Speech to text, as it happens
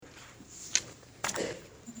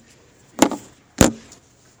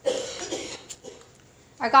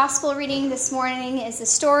Our gospel reading this morning is the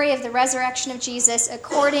story of the resurrection of Jesus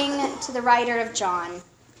according to the writer of John.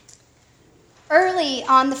 Early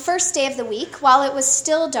on the first day of the week, while it was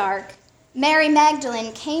still dark, Mary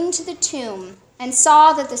Magdalene came to the tomb and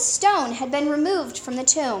saw that the stone had been removed from the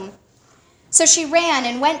tomb. So she ran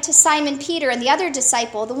and went to Simon Peter and the other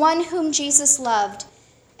disciple, the one whom Jesus loved,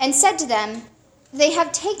 and said to them, "They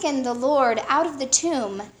have taken the Lord out of the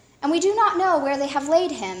tomb, and we do not know where they have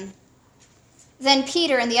laid him." Then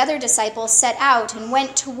Peter and the other disciple set out and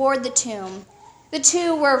went toward the tomb. The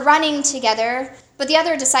two were running together, but the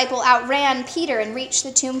other disciple outran Peter and reached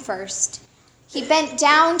the tomb first. He bent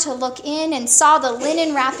down to look in and saw the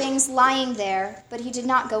linen wrappings lying there, but he did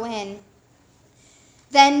not go in.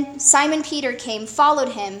 Then Simon Peter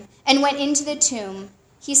followed him, and went into the tomb.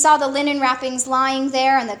 He saw the linen wrappings lying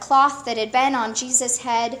there, and the cloth that had been on Jesus'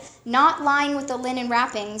 head, not lying with the linen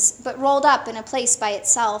wrappings, but rolled up in a place by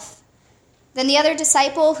itself. Then the other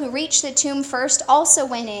disciple who reached the tomb first also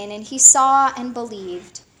went in, and he saw and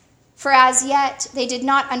believed. For as yet they did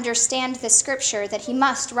not understand the scripture that he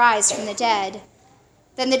must rise from the dead.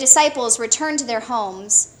 Then the disciples returned to their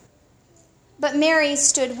homes. But Mary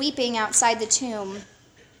stood weeping outside the tomb.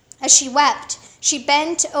 As she wept, she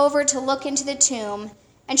bent over to look into the tomb,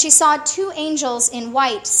 and she saw two angels in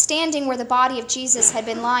white standing where the body of Jesus had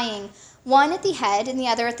been lying, one at the head and the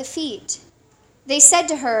other at the feet. They said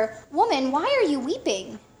to her, "Woman, why are you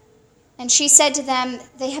weeping?" And she said to them,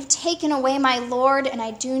 "They have taken away my Lord, and I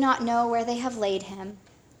do not know where they have laid him."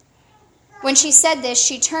 When she said this,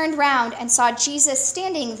 she turned round and saw Jesus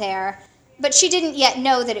standing there, but she didn't yet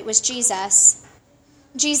know that it was Jesus.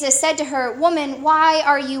 Jesus said to her, "Woman, why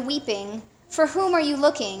are you weeping? For whom are you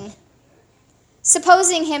looking?"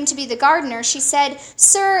 Supposing him to be the gardener, she said,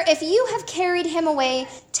 "Sir, if you have carried him away,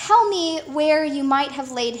 tell me where you might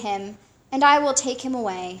have laid him, and I will take him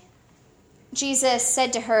away." Jesus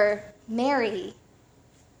said to her, "Mary."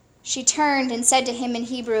 She turned and said to him in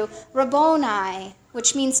Hebrew, "Rabboni,"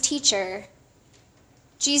 which means teacher.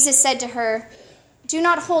 Jesus said to her, "Do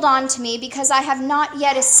not hold on to me, because I have not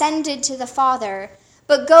yet ascended to the Father.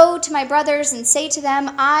 But go to my brothers and say to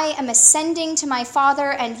them, I am ascending to my Father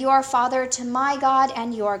and your Father, to my God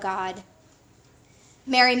and your God."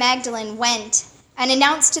 Mary Magdalene went and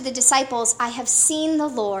announced to the disciples, "I have seen the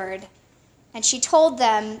Lord." And she told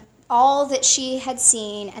them all that she had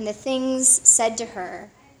seen and the things said to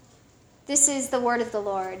her. This is the word of the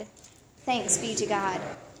Lord. Thanks be to God.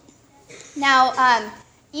 Now,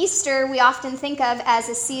 Easter we often think of as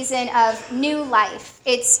a season of new life.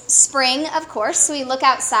 It's spring, of course, so we look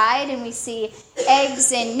outside and we see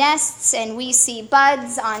eggs in nests, and we see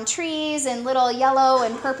buds on trees and little yellow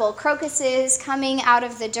and purple crocuses coming out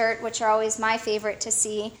of the dirt, which are always my favorite to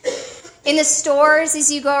see. In the stores, as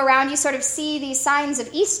you go around, you sort of see these signs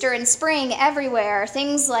of Easter and spring everywhere.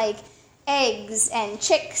 Things like eggs and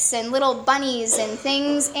chicks and little bunnies and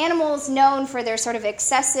things, animals known for their sort of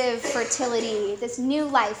excessive fertility, this new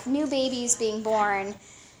life, new babies being born.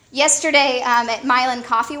 Yesterday at Milan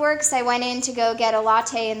Coffee Works, I went in to go get a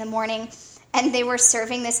latte in the morning, and they were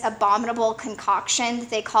serving this abominable concoction that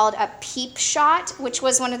they called a peep shot, which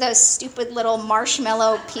was one of those stupid little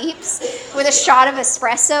marshmallow peeps with a shot of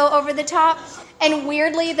espresso over the top. And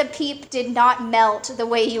weirdly, the peep did not melt the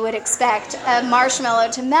way you would expect a marshmallow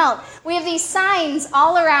to melt. We have these signs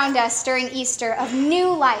all around us during Easter of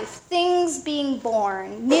new life, things being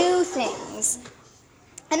born, new things.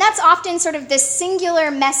 And that's often sort of this singular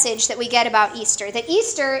message that we get about Easter, that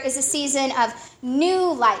Easter is a season of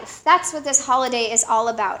new life. That's what this holiday is all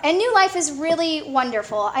about. And new life is really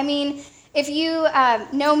wonderful. I mean, if you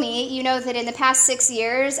know me, you know that in the past 6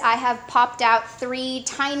 years, I have popped out 3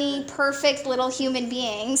 tiny, perfect little human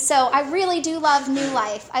beings. So I really do love new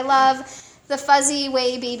life. I love the fuzzy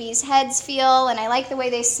way babies' heads feel, and I like the way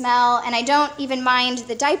they smell, and I don't even mind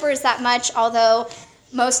the diapers that much, although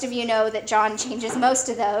most of you know that John changes most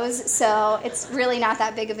of those, so it's really not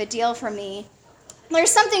that big of a deal for me.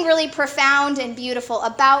 There's something really profound and beautiful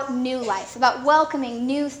about new life, about welcoming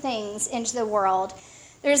new things into the world.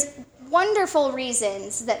 There's wonderful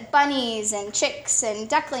reasons that bunnies and chicks and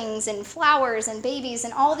ducklings and flowers and babies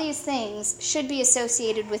and all these things should be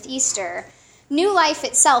associated with Easter. New life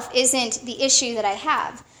itself isn't the issue that I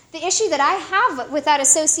have. The issue that I have with that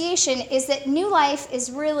association is that new life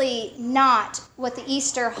is really not what the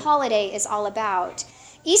Easter holiday is all about.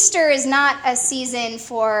 Easter is not a season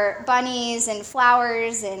for bunnies and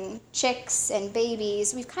flowers and chicks and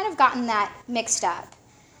babies. We've kind of gotten that mixed up.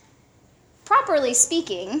 Properly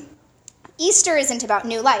speaking, Easter isn't about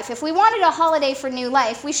new life. If we wanted a holiday for new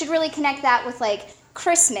life, we should really connect that with like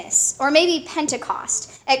Christmas, or maybe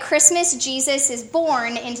Pentecost. At Christmas, Jesus is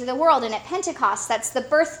born into the world, and at Pentecost, that's the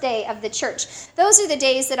birthday of the church. Those are the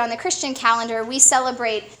days that on the Christian calendar we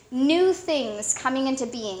celebrate new things coming into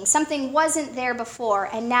being. Something wasn't there before,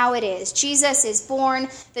 and now it is. Jesus is born,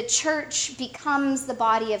 the church becomes the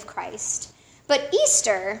body of Christ. But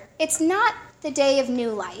Easter, it's not the day of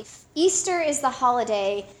new life. Easter is the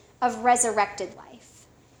holiday of resurrected life.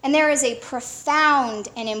 And there is a profound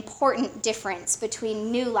and important difference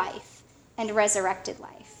between new life and resurrected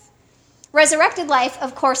life. Resurrected life,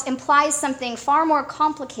 of course, implies something far more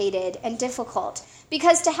complicated and difficult,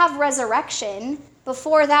 because to have resurrection,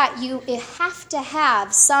 before that, you have to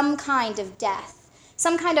have some kind of death,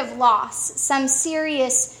 some kind of loss, some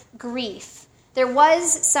serious grief. There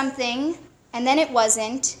was something, and then it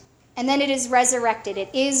wasn't, and then it is resurrected. It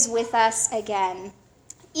is with us again.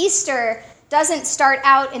 Easter doesn't start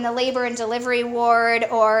out in the labor and delivery ward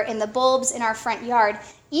or in the bulbs in our front yard.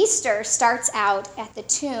 Easter starts out at the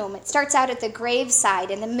tomb. It starts out at the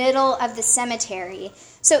graveside in the middle of the cemetery.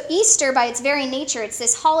 So Easter, by its very nature, it's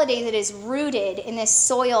this holiday that is rooted in this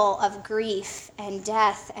soil of grief and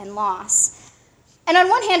death and loss. And on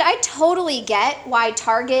one hand, I totally get why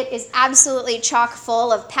Target is absolutely chock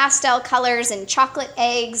full of pastel colors and chocolate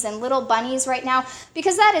eggs and little bunnies right now,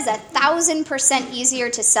 because that is 1,000% easier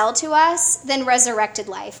to sell to us than resurrected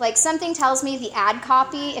life. Like, something tells me the ad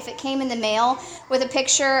copy, if it came in the mail with a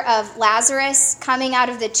picture of Lazarus coming out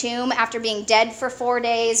of the tomb after being dead for 4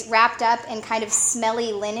 days, wrapped up in kind of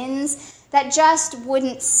smelly linens, that just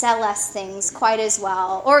wouldn't sell us things quite as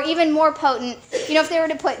well. Or even more potent, if they were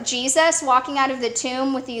to put Jesus walking out of the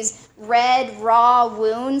tomb with these red, raw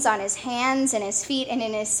wounds on his hands and his feet and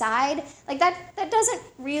in his side, like that doesn't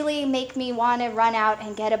really make me want to run out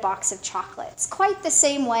and get a box of chocolates. Quite the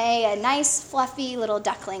same way a nice, fluffy little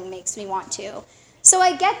duckling makes me want to. So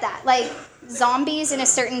I get that. Like, zombies, in a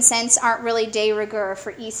certain sense, aren't really de rigueur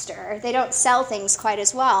for Easter. They don't sell things quite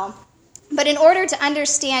as well. But in order to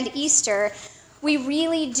understand Easter, we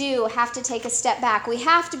really do have to take a step back. We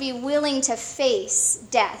have to be willing to face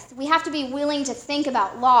death. We have to be willing to think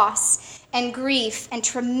about loss and grief and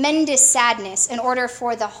tremendous sadness in order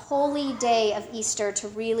for the holy day of Easter to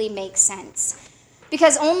really make sense.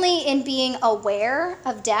 Because only in being aware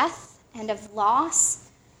of death and of loss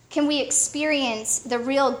can we experience the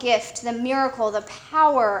real gift, the miracle, the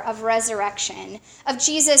power of resurrection, of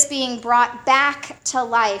Jesus being brought back to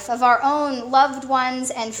life, of our own loved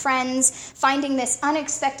ones and friends finding this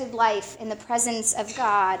unexpected life in the presence of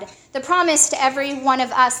God. The promise to every one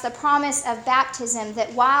of us, the promise of baptism,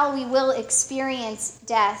 that while we will experience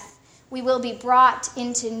death, we will be brought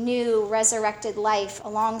into new resurrected life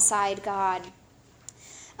alongside God.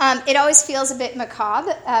 It always feels a bit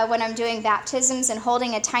macabre when I'm doing baptisms and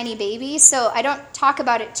holding a tiny baby, so I don't talk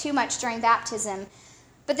about it too much during baptism.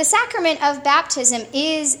 But the sacrament of baptism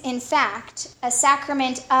is, in fact, a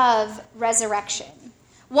sacrament of resurrection.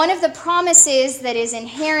 One of the promises that is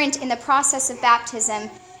inherent in the process of baptism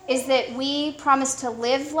is that we promise to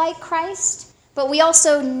live like Christ, but we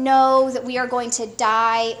also know that we are going to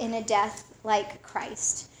die in a death like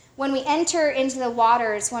Christ. When we enter into the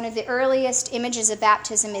waters, one of the earliest images of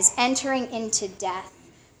baptism is entering into death.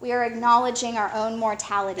 We are acknowledging our own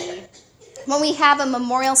mortality. When we have a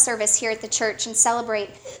memorial service here at the church and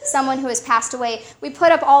celebrate someone who has passed away, we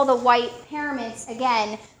put up all the white paraments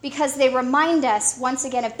again because they remind us once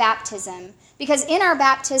again of baptism. Because in our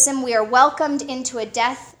baptism, we are welcomed into a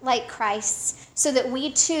death like Christ's so that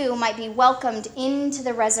we too might be welcomed into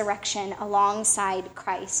the resurrection alongside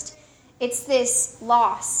Christ. It's this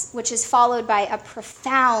loss which is followed by a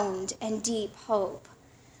profound and deep hope.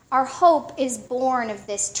 Our hope is born of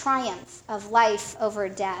this triumph of life over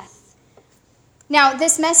death. Now,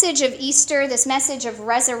 this message of Easter, this message of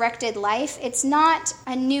resurrected life, it's not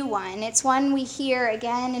a new one. It's one we hear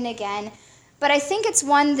again and again. But I think it's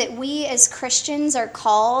one that we as Christians are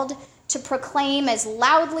called to proclaim as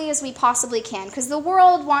loudly as we possibly can, because the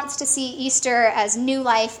world wants to see Easter as new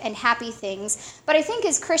life and happy things. But I think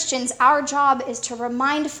as Christians, our job is to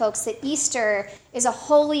remind folks that Easter is a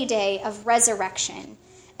holy day of resurrection.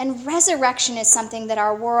 And resurrection is something that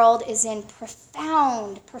our world is in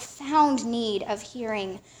profound need of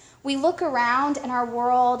hearing. We look around and our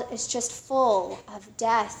world is just full of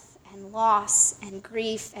death and loss and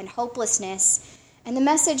grief and hopelessness. And the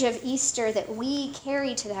message of Easter that we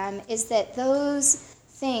carry to them is that those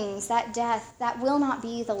things, that death, that will not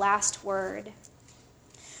be the last word.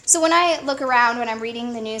 So when I look around, when I'm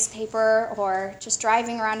reading the newspaper or just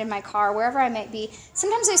driving around in my car, wherever I might be,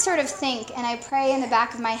 sometimes I sort of think and I pray in the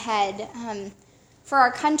back of my head for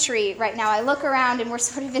our country right now. I look around and we're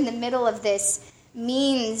sort of in the middle of this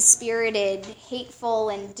mean-spirited, hateful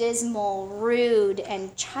and dismal, rude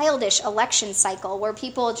and childish election cycle where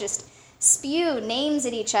people just spew names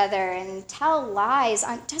at each other and tell lies.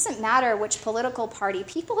 It doesn't matter which political party.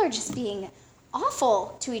 People are just being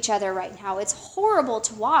awful to each other right now. It's horrible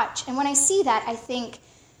to watch. And when I see that, I think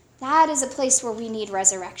that is a place where we need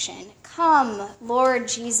resurrection. Come, Lord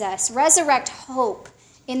Jesus, resurrect hope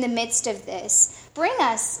in the midst of this. Bring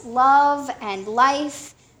us love and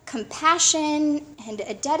life, compassion, and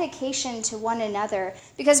a dedication to one another.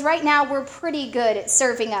 Because right now we're pretty good at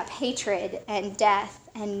serving up hatred and death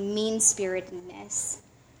and mean-spiritedness.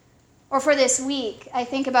 Or for this week, I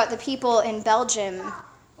think about the people in Belgium,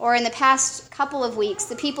 or in the past couple of weeks,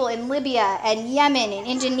 the people in Libya and Yemen, in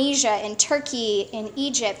Indonesia, in Turkey, in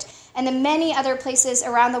Egypt, and the many other places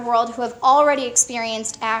around the world who have already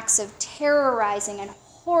experienced acts of terrorizing and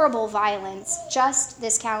horrible violence just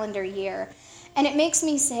this calendar year. And it makes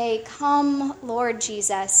me say, come, Lord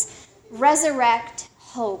Jesus, resurrect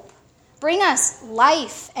hope. Bring us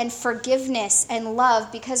life and forgiveness and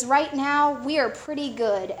love, because right now we are pretty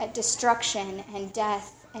good at destruction and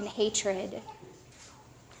death and hatred.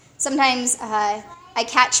 Sometimes I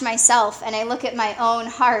catch myself and I look at my own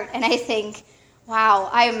heart and I think, wow,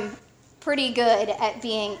 I'm pretty good at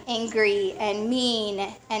being angry and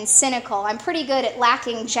mean and cynical. I'm pretty good at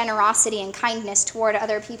lacking generosity and kindness toward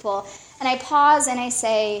other people. And I pause and I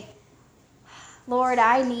say, Lord,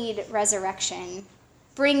 I need resurrection.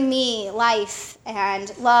 Bring me life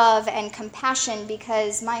and love and compassion,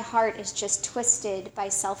 because my heart is just twisted by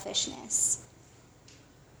selfishness.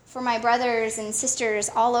 For my brothers and sisters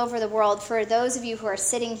all over the world, for those of you who are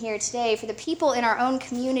sitting here today, for the people in our own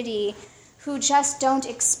community who just don't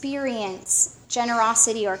experience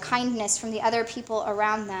generosity or kindness from the other people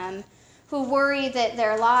around them, who worry that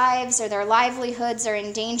their lives or their livelihoods are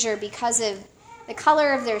in danger because of the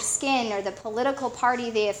color of their skin or the political party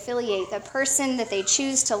they affiliate, the person that they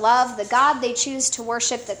choose to love, the God they choose to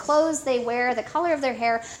worship, the clothes they wear, the color of their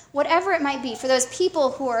hair, whatever it might be, for those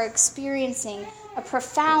people who are experiencing a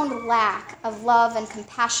profound lack of love and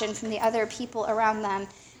compassion from the other people around them,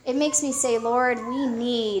 it makes me say, Lord, we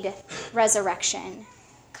need resurrection.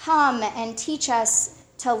 Come and teach us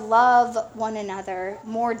to love one another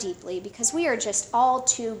more deeply, because we are just all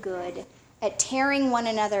too good at tearing one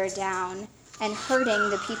another down and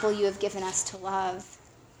hurting the people you have given us to love.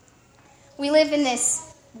 We live in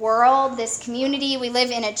this world, this community. We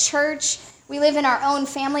live in a church. We live in our own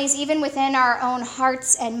families, even within our own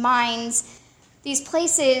hearts and minds. These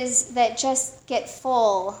places that just get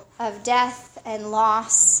full of death and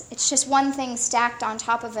loss. It's just one thing stacked on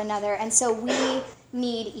top of another. And so we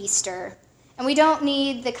need Easter. And we don't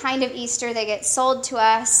need the kind of Easter that gets sold to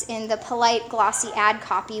us in the polite, glossy ad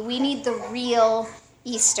copy. We need the real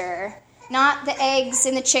Easter. Not the eggs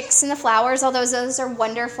and the chicks and the flowers, although those are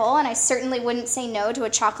wonderful, and I certainly wouldn't say no to a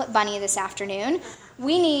chocolate bunny this afternoon.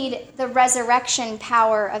 We need the resurrection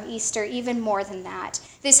power of Easter even more than that.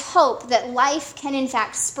 This hope that life can in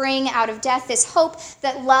fact spring out of death. This hope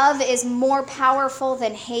that love is more powerful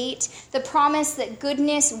than hate. The promise that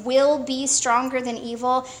goodness will be stronger than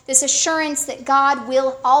evil. This assurance that God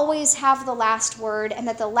will always have the last word, and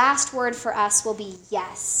that the last word for us will be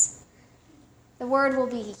yes. The word will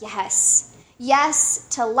be yes. Yes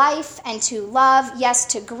to life and to love. Yes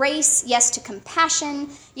to grace. Yes to compassion.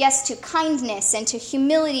 Yes to kindness and to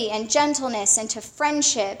humility and gentleness and to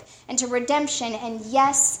friendship and to redemption. And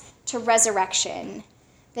yes to resurrection.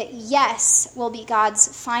 That yes will be God's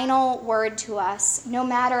final word to us, no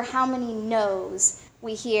matter how many no's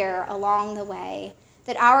we hear along the way.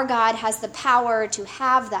 That our God has the power to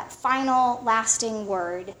have that final lasting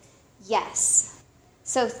word, yes.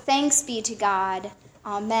 So thanks be to God.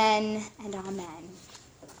 Amen and amen.